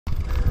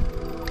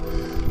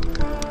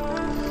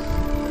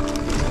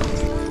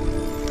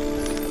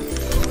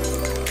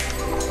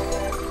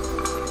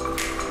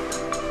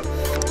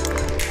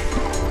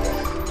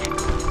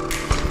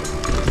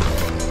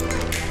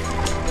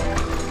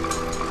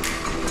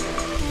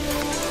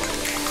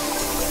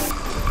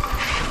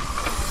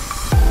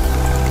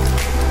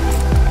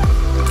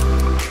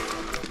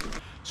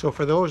So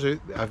for those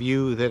of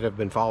you that have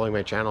been following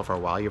my channel for a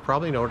while, you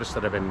probably noticed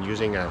that I've been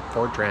using a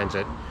Ford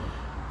Transit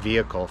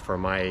vehicle for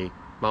my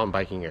mountain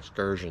biking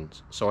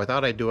excursions. So I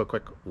thought I'd do a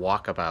quick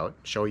walkabout,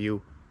 show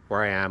you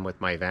where I am with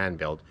my van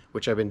build,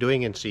 which I've been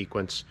doing in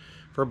sequence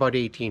for about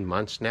 18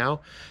 months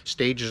now.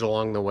 Stages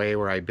along the way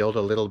where I build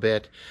a little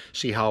bit,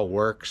 see how it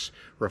works,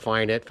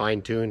 refine it,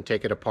 fine tune,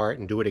 take it apart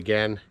and do it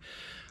again.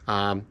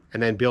 And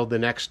then build the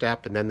next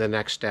step and then the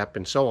next step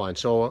and so on.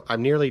 So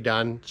I'm nearly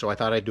done, so I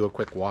thought I'd do a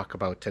quick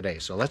walkabout today.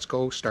 So let's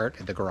go start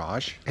at the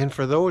garage. And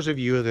for those of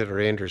you that are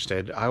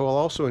interested, I will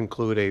also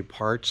include a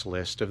parts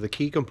list of the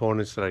key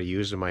components that I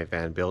use in my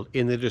van build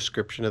in the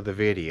description of the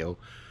video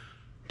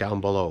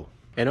down below.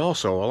 And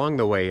also along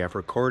the way, I've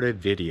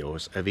recorded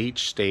videos of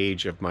each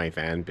stage of my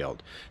van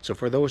build. So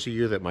for those of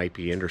you that might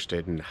be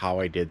interested in how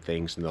I did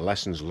things and the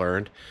lessons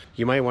learned,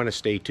 you might want to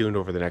stay tuned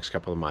over the next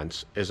couple of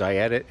months as I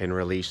edit and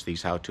release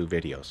these how-to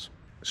videos.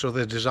 So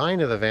the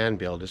design of the van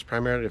build is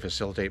primarily to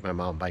facilitate my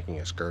mountain biking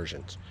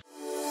excursions.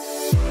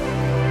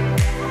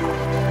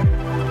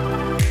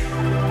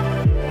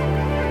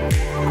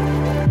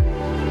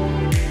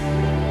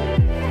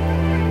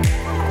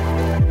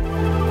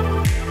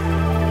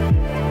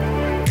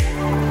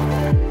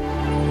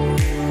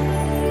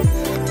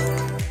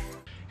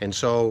 And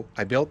so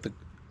I built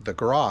the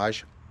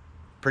garage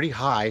pretty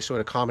high so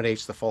it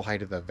accommodates the full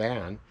height of the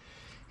van.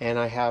 And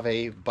I have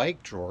a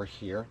bike drawer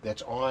here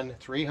that's on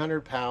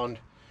 300-pound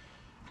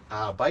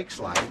bike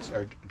slides,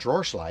 or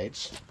drawer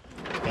slides.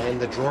 And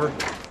the drawer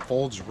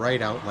folds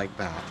right out like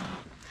that.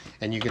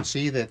 And you can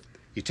see that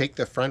you take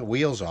the front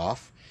wheels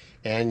off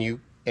and you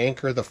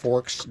anchor the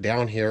forks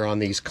down here on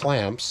these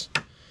clamps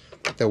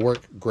that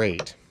work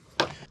great.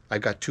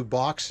 I've got two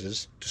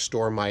boxes to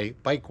store my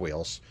bike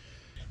wheels.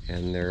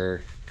 And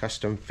they're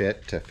custom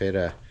fit to fit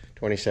a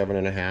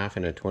 27.5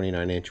 and a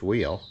 29-inch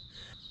wheel.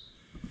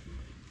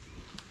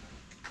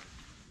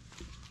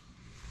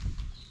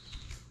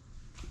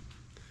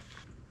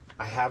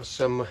 I have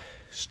some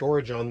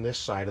storage on this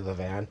side of the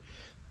van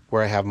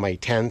where I have my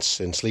tents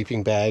and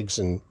sleeping bags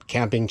and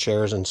camping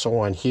chairs and so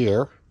on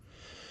here.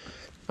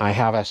 I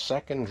have a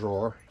second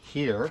drawer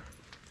here,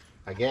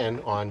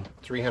 again on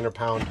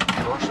 300-pound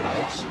drawer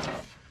slides,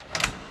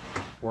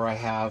 where I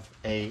have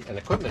an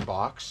equipment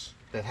box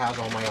that has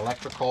all my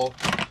electrical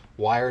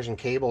wires and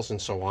cables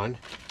and so on,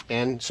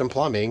 and some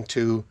plumbing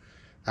to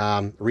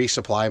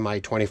resupply my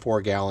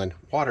 24-gallon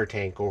water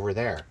tank over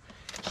there.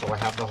 So I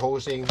have the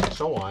hosing and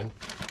so on.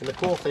 And the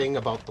cool thing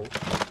about the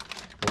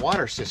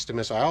water system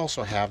is I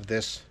also have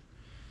this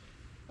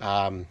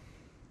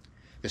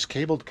this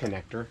cabled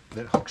connector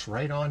that hooks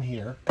right on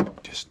here,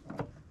 just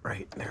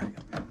right there.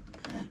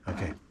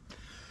 Okay.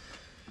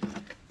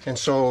 And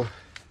so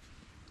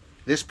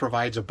this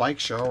provides a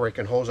bike shower where I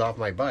can hose off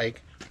my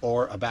bike,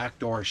 or a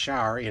backdoor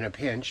shower in a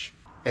pinch,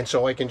 and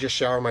so I can just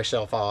shower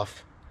myself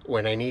off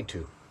when I need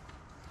to.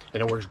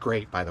 And it works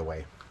great, by the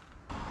way.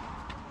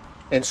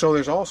 And so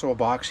there's also a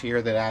box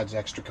here that adds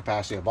extra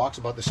capacity, a box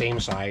about the same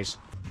size,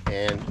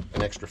 and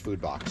an extra food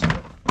box.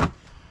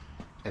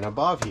 And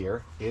above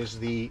here is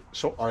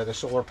are the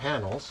solar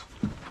panels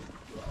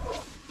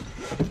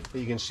that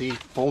you can see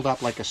fold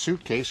up like a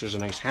suitcase. There's a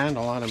nice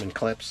handle on them and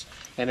clips,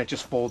 and it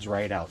just folds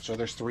right out. So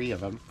there's 3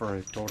 of them for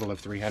a total of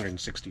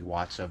 360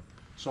 watts of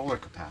solar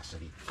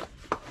capacity.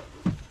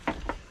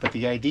 But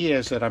the idea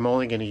is that I'm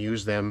only going to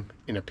use them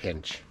in a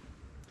pinch.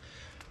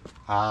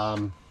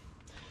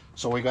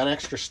 So we got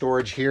extra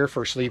storage here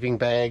for sleeping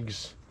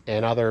bags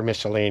and other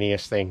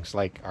miscellaneous things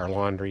like our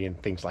laundry and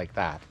things like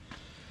that.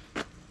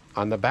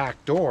 On the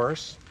back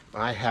doors,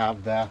 I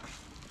have the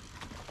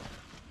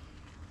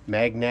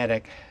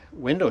magnetic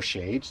window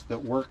shades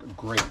that work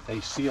great. They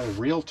seal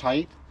real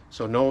tight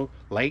so no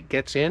light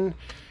gets in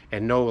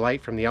and no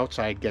light from the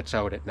outside gets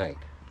out at night.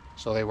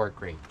 So they work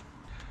great.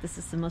 This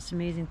is the most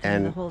amazing thing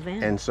in the whole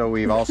van. And so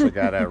we've also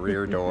got a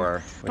rear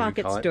door.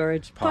 Pocket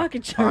storage.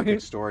 Pocket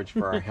storage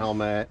for our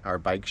helmet, our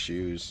bike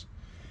shoes,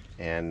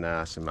 and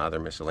some other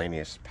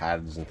miscellaneous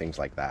pads and things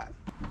like that.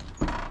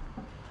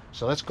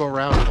 So let's go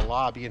around to the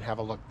lobby and have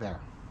a look there.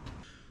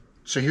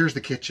 So here's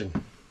the kitchen.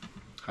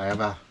 I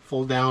have a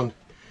fold down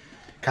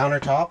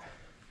countertop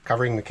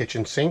covering the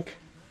kitchen sink.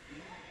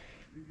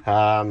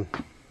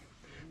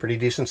 Pretty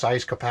decent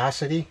size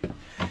capacity.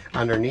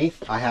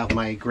 Underneath I have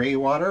my gray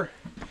water.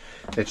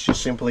 It's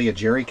just simply a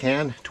jerry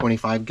can,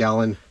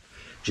 25-gallon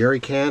jerry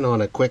can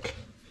on a quick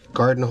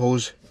garden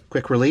hose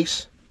quick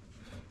release.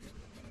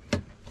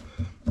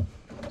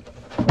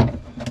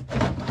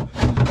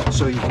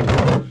 So you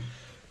can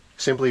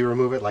simply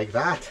remove it like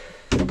that.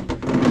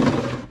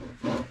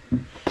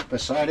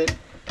 Beside it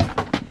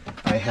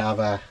I have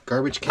a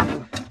garbage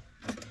can,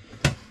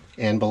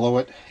 and below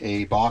it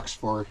a box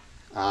for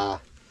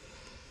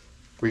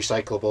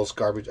recyclables,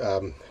 garbage,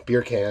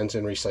 beer cans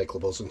and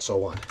recyclables and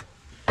so on.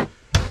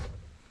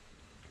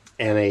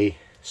 And a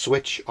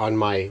switch on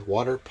my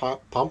water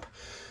pump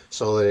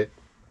so that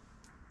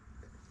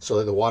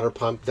the water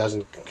pump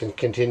can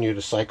continue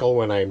to cycle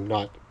when I'm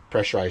not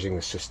pressurizing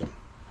the system.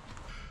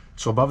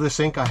 So above the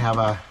sink I have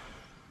a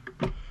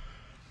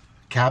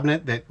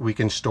cabinet that we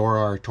can store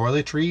our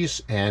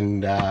toiletries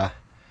and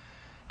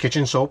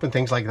kitchen soap and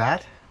things like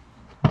that.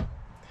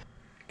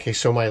 Okay,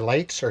 so my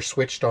lights are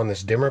switched on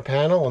this dimmer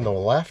panel on the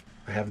left.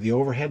 I have the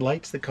overhead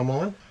lights that come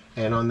on,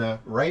 and on the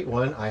right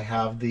one I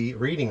have the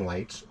reading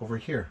lights over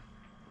here.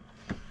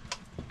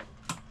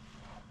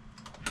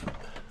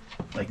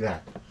 Like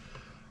that.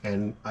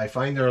 And I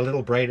find they're a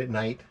little bright at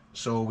night,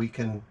 so we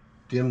can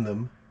dim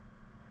them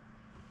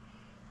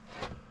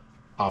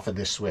off of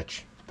this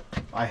switch.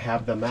 I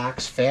have the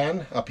max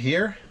fan up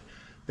here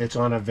that's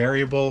on a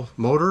variable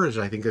motor, is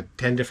I think at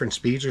 10 different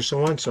speeds or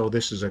so on. So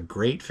this is a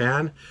great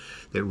fan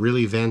that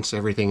really vents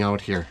everything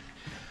out here.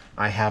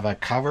 I have a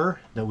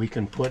cover that we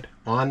can put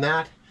on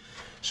that,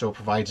 so it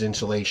provides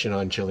insulation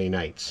on chilly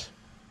nights.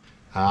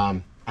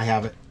 I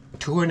have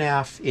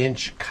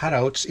 2.5-inch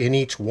cutouts in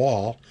each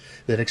wall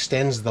that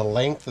extends the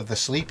length of the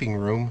sleeping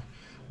room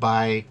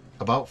by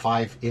about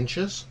 5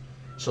 inches.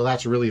 So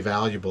that's really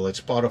valuable. It's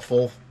about a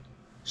full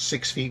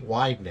 6 feet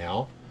wide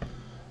now,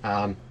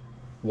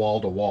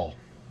 wall to wall.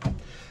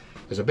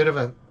 There's a bit of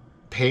a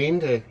pain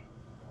to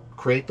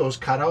create those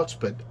cutouts,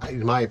 but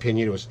in my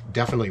opinion it was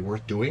definitely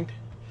worth doing.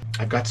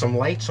 I've got some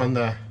lights on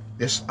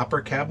this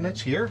upper cabinets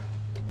here.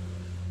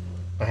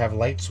 I have a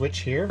light switch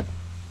here.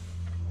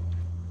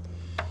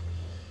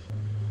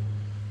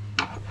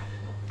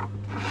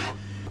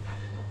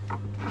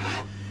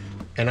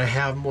 And I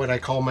have what I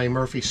call my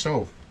Murphy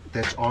stove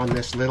that's on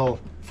this little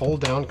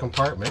fold-down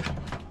compartment.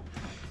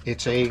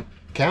 It's a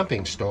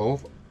camping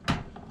stove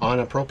on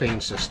a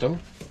propane system,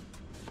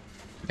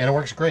 and it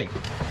works great.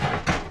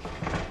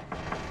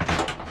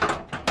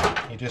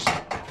 You just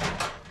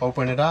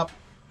open it up,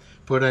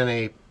 put in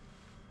a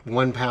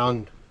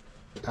 1-pound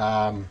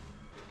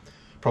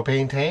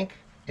propane tank,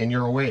 and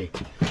you're away.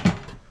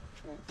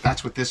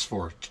 That's what this is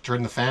for, to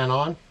turn the fan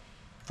on,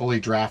 fully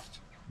draft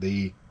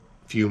the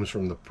fumes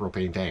from the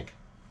propane tank.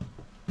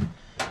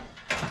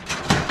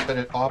 But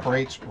it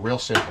operates real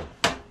simple.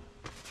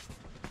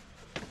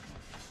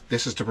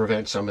 This is to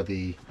prevent some of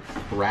the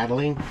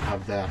rattling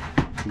of the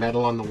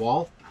metal on the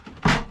wall.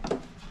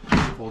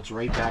 Folds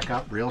right back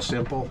up, real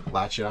simple,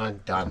 latch it on,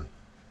 done.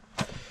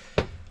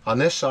 On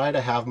this side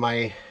I have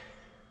my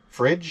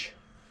fridge.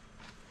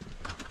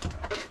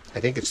 I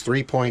think it's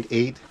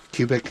 3.8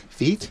 cubic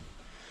feet.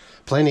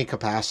 Plenty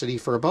capacity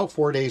for about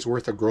 4 days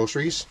worth of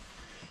groceries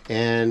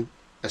and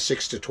a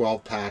 6 to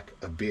 12 pack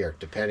of beer,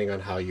 depending on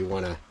how you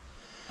want to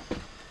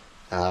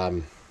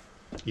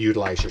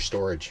utilize your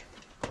storage.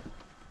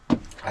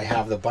 I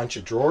have the bunch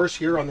of drawers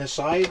here on this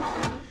side,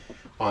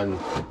 on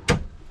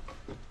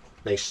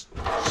nice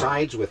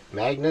sides with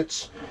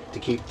magnets to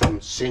keep them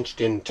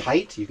cinched in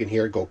tight. You can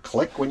hear it go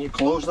click when you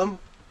close them.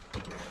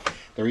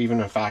 They're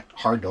even in fact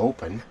hard to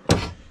open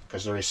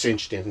because they're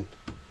cinched in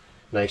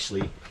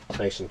nicely,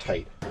 nice and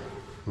tight.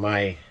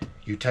 My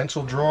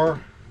utensil drawer,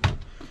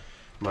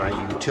 my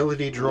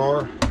utility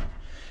drawer,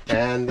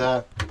 and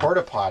the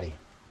porta potty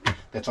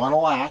that's on a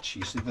latch.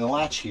 You see the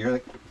latch here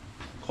that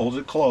holds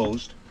it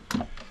closed,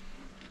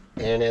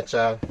 and it's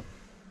a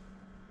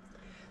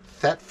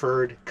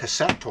Thetford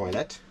cassette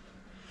toilet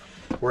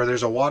where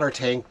there's a water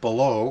tank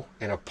below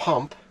and a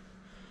pump,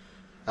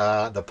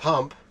 the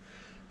pump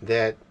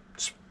that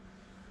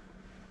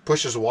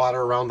pushes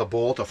water around the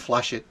bowl to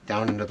flush it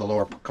down into the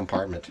lower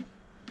compartment.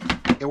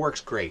 It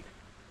works great.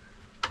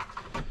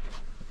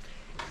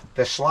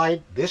 This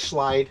slide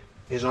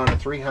is on a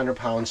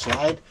 300-pound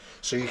slide,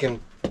 so you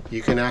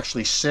can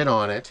actually sit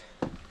on it,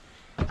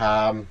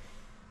 and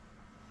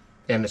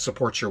it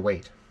supports your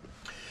weight.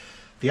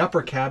 The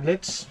upper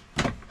cabinets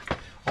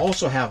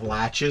also have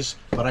latches,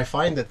 but I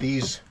find that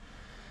these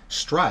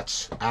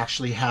struts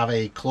actually have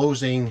a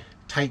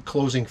tight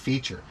closing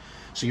feature.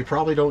 So you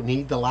probably don't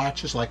need the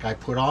latches like I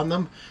put on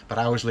them, but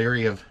I was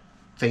leery of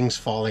things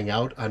falling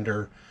out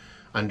under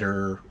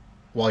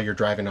while you're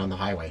driving on the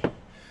highway.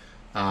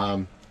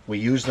 We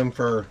use them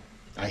for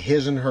a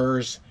his and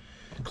hers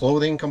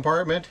clothing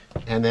compartment,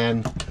 and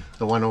then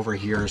the one over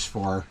here is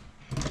for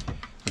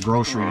the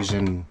groceries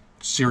and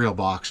cereal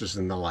boxes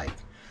and the like.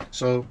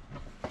 So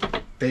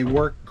they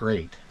work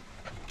great,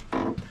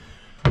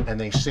 and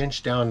they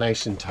cinch down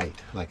nice and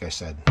tight, like I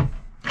said.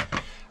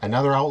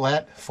 Another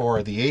outlet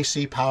for the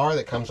AC power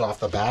that comes off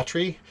the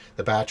battery.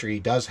 The battery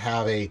does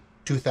have a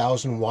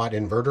 2000 watt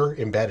inverter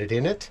embedded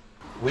in it.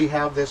 We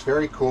have this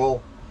very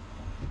cool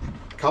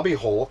cubby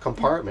hole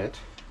compartment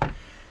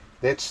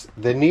that's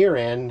the near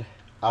end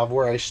of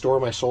where I store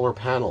my solar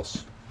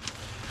panels,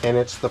 and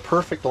it's the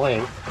perfect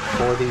length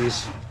for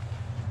these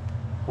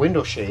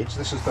window shades.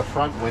 This is the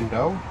front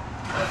window,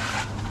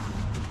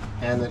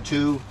 and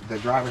the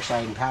driver's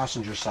side and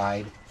passenger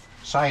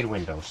side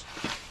windows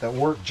that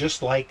work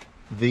just like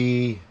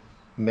the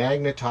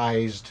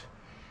magnetized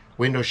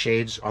window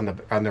shades on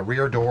the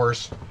rear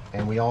doors,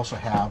 and we also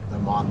have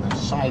them on the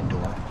side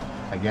door.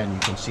 Again, you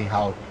can see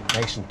how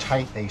nice and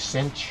tight they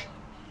cinch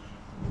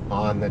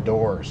on the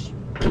doors.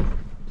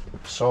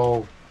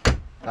 So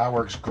that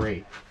works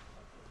great.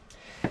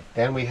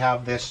 Then we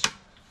have this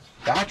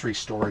battery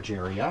storage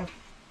area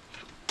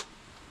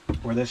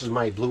where this is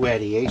my Blue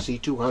Eddy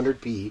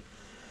AC200P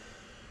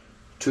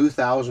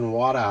 2,000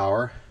 watt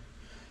hour,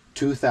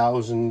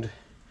 2,000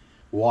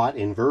 watt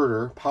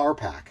inverter power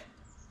pack.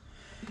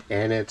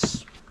 And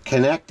it's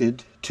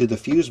connected to the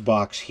fuse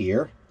box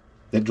here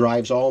that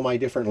drives all my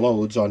different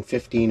loads on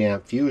 15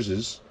 amp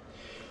fuses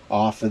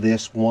off of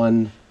this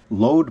one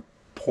load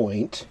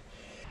point.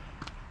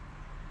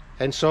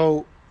 And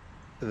so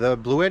the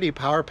Bluetti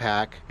power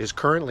pack is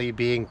currently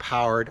being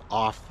powered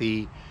off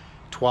the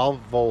 12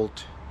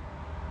 volt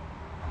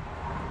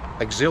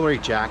auxiliary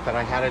jack that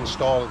I had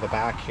installed at the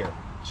back here.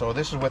 So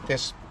this is what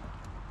this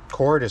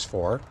cord is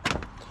for,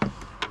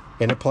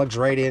 and it plugs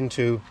right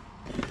into,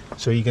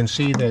 so you can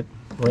see that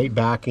right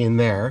back in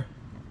there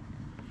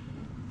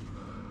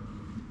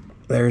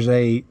there's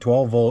a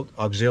 12 volt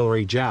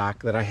auxiliary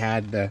jack that I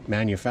had the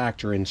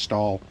manufacturer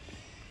install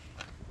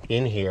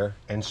in here,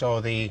 and so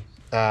the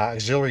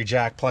auxiliary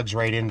jack plugs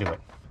right into it.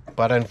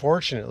 But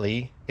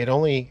unfortunately it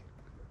only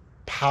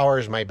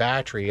powers my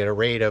battery at a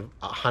rate of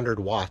 100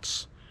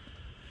 watts,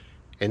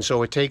 and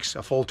so it takes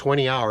a full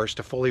 20 hours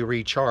to fully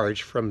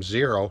recharge from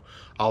 0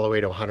 all the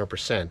way to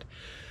 100%.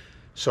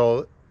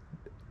 So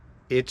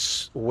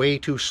it's way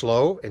too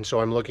slow, and so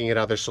I'm looking at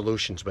other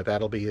solutions, but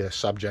that'll be the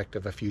subject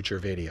of a future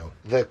video.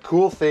 The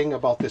cool thing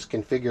about this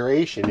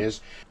configuration is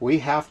we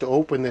have to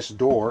open this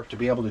door to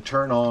be able to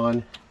turn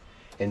on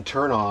and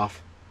turn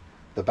off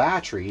the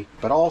battery,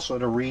 but also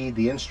to read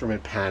the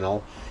instrument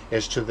panel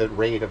as to the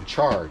rate of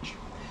charge.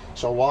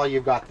 So while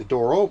you've got the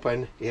door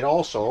open, it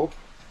also,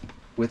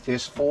 with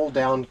this fold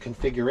down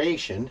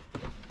configuration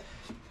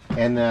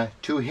and the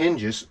two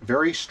hinges,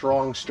 very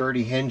strong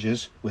sturdy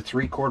hinges with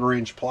 3/4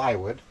 inch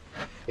plywood,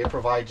 it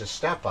provides a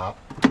step up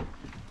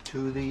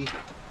to the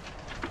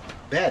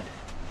bed,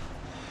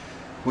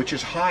 which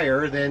is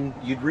higher than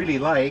you'd really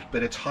like,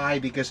 but it's high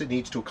because it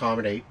needs to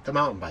accommodate the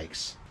mountain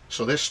bikes.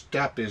 So this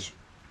step is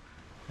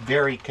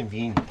very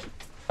convenient.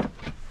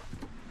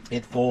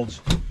 It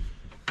folds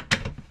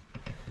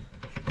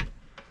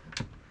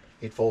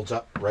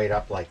up right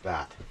up like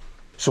that.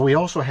 So we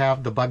also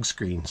have the bug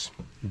screens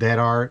that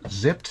are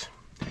zipped,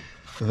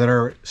 that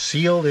are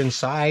sealed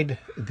inside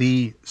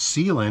the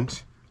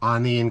sealant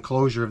on the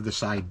enclosure of the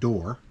side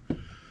door,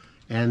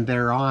 and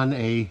they're on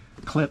a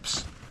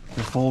clips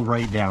that fold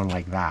right down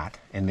like that,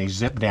 and they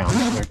zip down.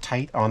 They're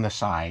tight on the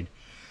side,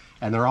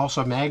 and they're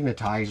also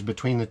magnetized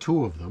between the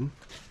two of them,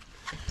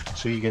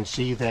 so you can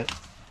see that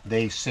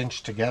they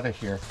cinch together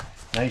here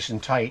nice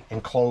and tight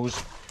and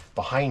close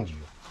behind you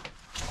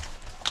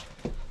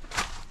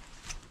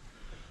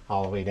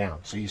all the way down.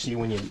 So you see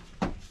when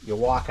you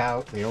walk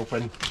out, they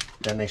open,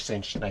 then they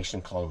cinch nice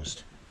and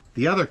closed.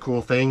 The other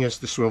cool thing is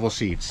the swivel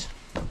seats.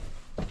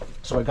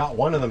 So I got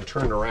one of them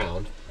turned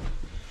around,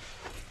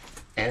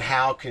 and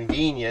how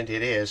convenient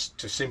it is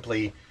to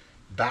simply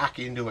back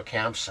into a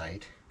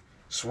campsite,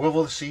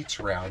 swivel the seats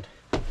around,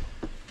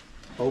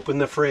 open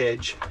the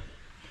fridge,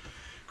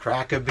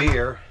 crack a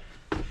beer,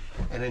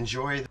 and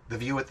enjoy the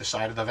view at the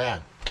side of the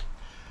van.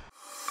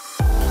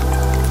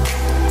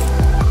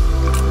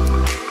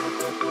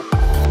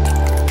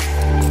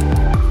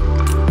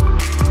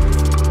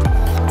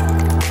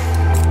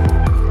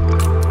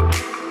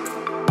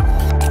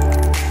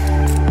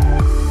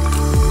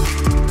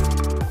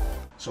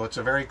 So it's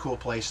a very cool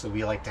place that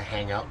we like to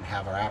hang out and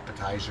have our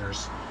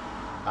appetizers,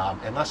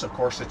 unless of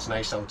course it's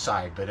nice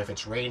outside. But if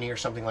it's rainy or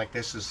something like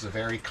this is a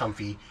very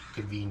comfy,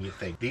 convenient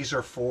thing. These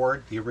are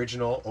Ford, the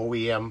original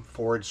OEM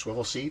Ford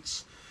swivel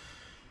seats.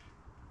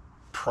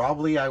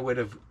 Probably I would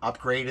have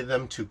upgraded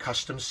them to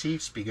custom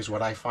seats, because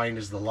what I find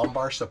is the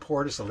lumbar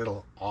support is a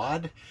little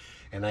odd,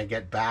 and I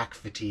get back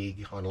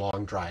fatigue on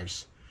long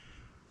drives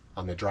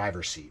on the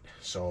driver's seat.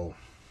 So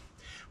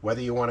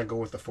whether you want to go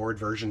with the Ford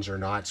versions or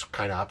not, it's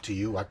kind of up to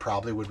you. I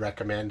probably would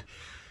recommend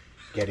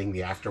getting the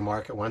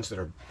aftermarket ones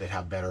that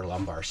have better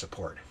lumbar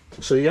support.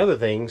 So the other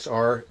things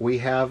are, we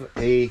have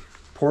a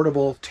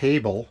portable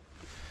table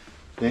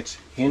that's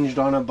hinged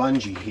on a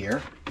bungee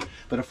here,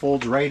 but it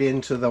folds right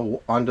onto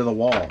the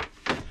wall,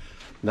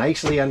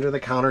 nicely under the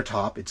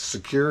countertop. It's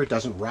secure, it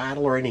doesn't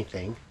rattle or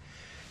anything,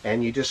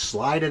 and you just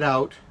slide it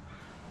out,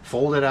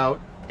 fold it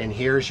out, and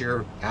here's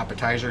your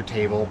appetizer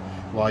table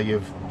while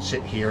you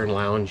sit here and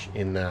lounge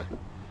in the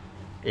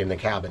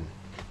cabin.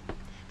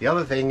 The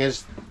other thing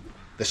is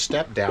the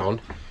step down.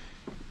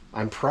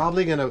 I'm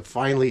probably going to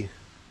finally,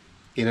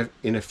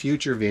 in a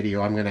future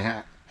video, I'm going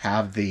to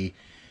have the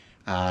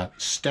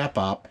step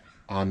up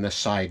on the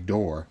side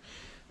door,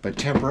 but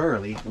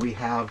temporarily we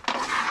have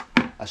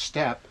a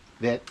step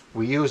that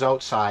we use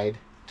outside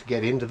to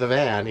get into the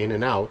van, in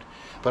and out,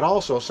 but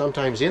also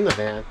sometimes in the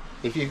van,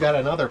 if you've got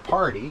another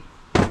party,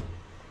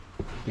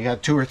 you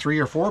got 2 or 3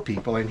 or 4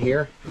 people in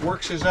here, it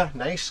works as a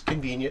nice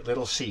convenient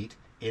little seat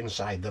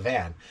inside the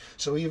van.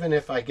 So even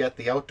if I get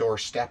the outdoor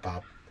step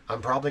up,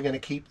 I'm probably going to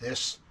keep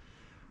this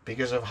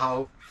because of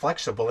how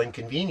flexible and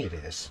convenient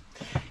it is.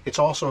 It's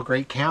also a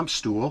great camp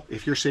stool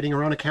if you're sitting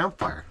around a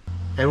campfire.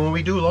 And when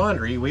we do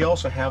laundry, we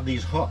also have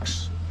these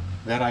hooks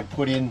that I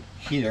put in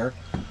here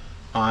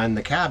on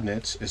the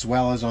cabinets, as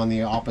well as on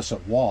the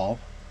opposite wall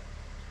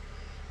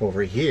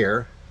over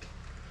here,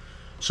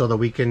 so that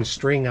we can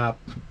string up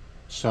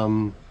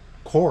some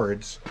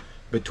cords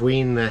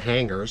between the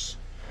hangers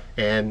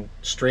and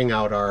string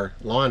out our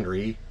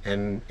laundry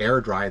and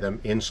air dry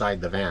them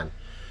inside the van.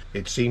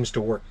 It seems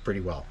to work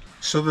pretty well.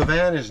 So the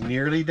van is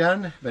nearly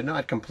done, but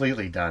not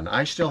completely done.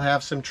 I still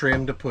have some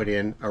trim to put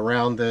in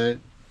around the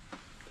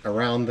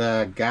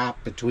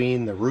gap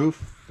between the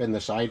roof and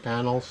the side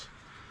panels.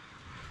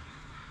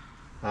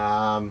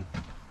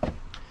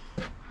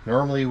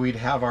 Normally we'd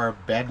have our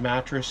bed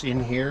mattress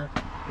in here,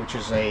 which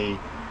is a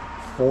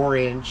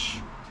 4-inch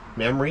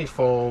memory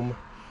foam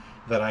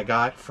that I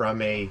got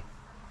from a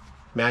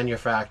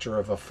manufacturer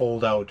of a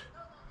fold-out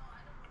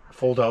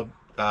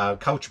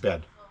couch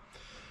bed.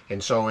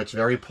 And so it's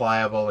very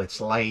pliable,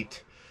 it's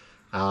light,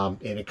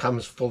 and it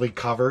comes fully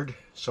covered,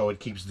 so it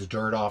keeps the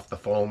dirt off the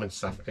foam and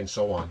stuff and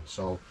so on.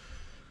 So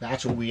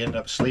that's what we end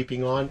up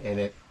sleeping on, and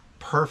it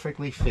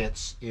perfectly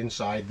fits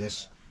inside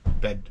this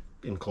bed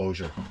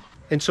enclosure.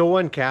 And so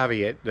one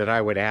caveat that I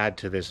would add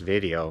to this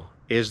video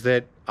is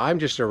that I'm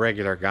just a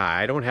regular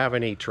guy. I don't have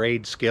any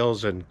trade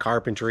skills in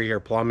carpentry or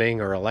plumbing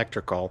or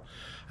electrical,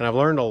 and I've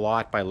learned a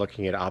lot by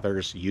looking at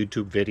others'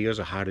 YouTube videos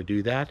of how to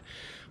do that.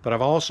 But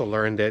I've also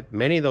learned that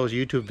many of those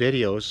YouTube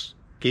videos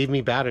gave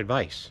me bad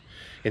advice.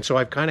 And so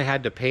I've kind of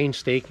had to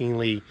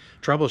painstakingly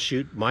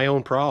troubleshoot my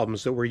own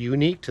problems that were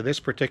unique to this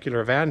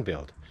particular van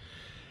build.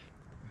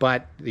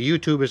 But the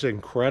YouTube is an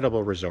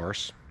incredible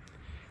resource,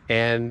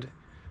 and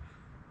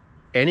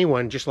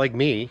anyone just like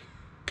me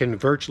can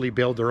virtually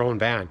build their own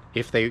van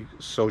if they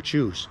so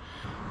choose.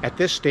 At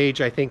this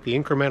stage, I think the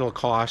incremental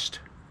cost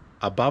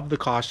above the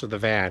cost of the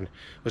van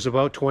was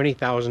about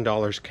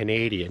 $20,000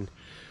 Canadian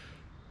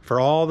for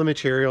all the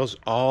materials,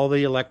 all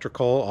the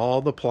electrical,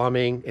 all the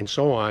plumbing, and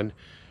so on.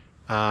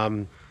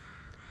 And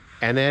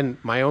then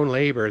my own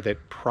labor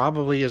that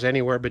probably is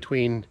anywhere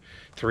between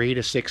 3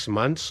 to 6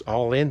 months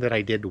all in, that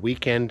I did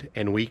weekend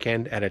and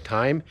weekend at a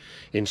time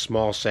in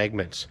small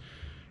segments.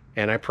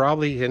 And I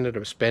probably ended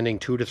up spending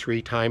 2 to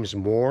 3 times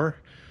more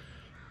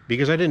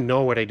because I didn't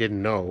know what I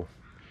didn't know.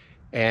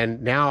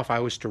 And now if I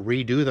was to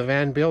redo the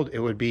van build, it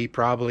would be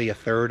probably a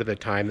third of the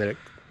time that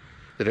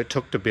it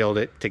took to build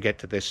it to get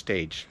to this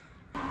stage.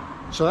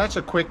 So that's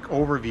a quick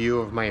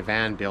overview of my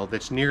van build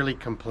that's nearly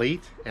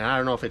complete, and I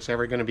don't know if it's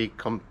ever going to be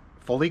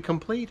fully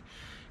complete,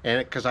 and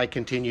because I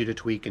continue to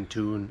tweak and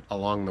tune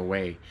along the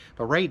way.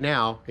 But right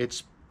now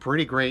it's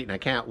pretty great, and I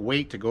can't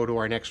wait to go to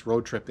our next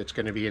road trip that's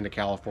going to be into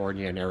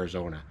California and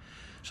Arizona.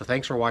 So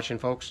thanks for watching,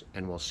 folks,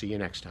 and we'll see you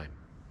next time.